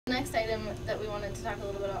The next item that we wanted to talk a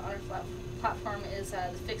little bit about on our platform is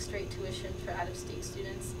the fixed rate tuition for out-of-state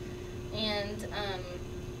students. And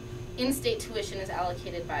in-state tuition is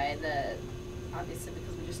allocated by the, obviously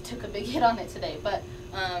because we just took a big hit on it today, but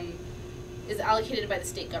is allocated by the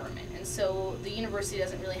state government. And so the university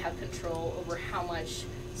doesn't really have control over how much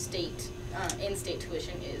in-state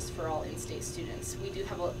tuition is for all in-state students. We do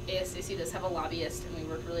have ASCSU does have a lobbyist, and we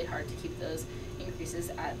work really hard to keep those increases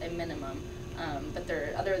at a minimum. But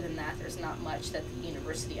other than that, there's not much that the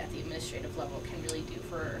university at the administrative level can really do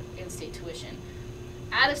for in-state tuition.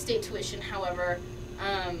 Out-of-state tuition, however,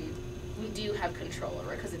 we do have control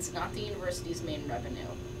over because it's not the university's main revenue.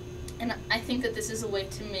 And I think that this is a way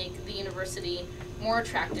to make the university more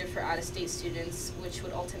attractive for out-of-state students, which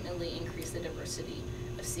would ultimately increase the diversity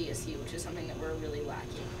of CSU, which is something that we're really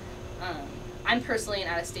lacking. I'm personally an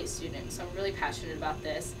out-of-state student, so I'm really passionate about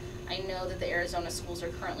this. I know that the Arizona schools are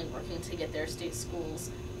currently working to get their state schools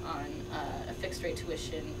on a fixed rate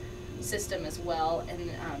tuition system as well, and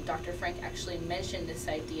Dr. Frank actually mentioned this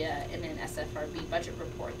idea in an SFRB budget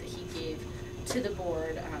report that he gave to the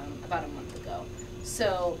board about a month ago.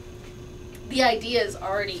 So the idea is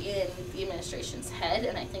already in the administration's head,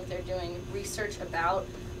 and I think they're doing research about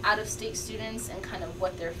out-of-state students and kind of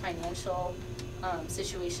what their financial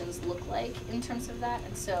situations look like in terms of that.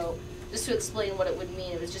 And so just to explain what it would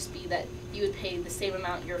mean, it would just be that you would pay the same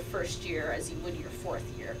amount your first year as you would your fourth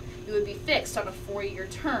year. It would be fixed on a 4-year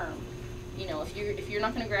term. You know, if you're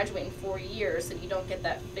not going to graduate in 4 years, then you don't get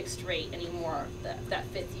that fixed rate anymore. That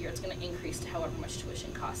fifth year, it's going to increase to however much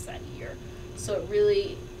tuition costs that year. So it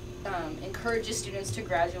really encourages students to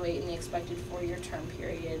graduate in the expected 4-year term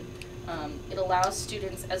period. It allows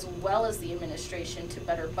students as well as the administration to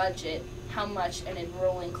better budget how much an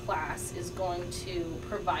enrolling class is going to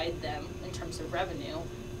provide them in terms of revenue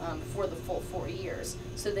for the full 4 years.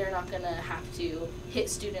 So they're not going to have to hit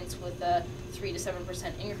students with a 3 to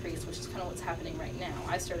 7% increase, which is kind of what's happening right now.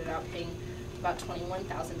 I started out paying about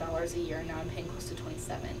 $21,000 a year, and now I'm paying close to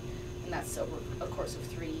 $27,000, and that's over a course of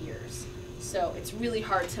 3 years. So it's really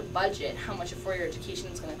hard to budget how much a 4-year education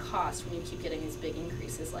is going to cost when you keep getting these big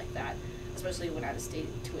increases like that, especially when out-of-state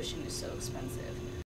tuition is so expensive.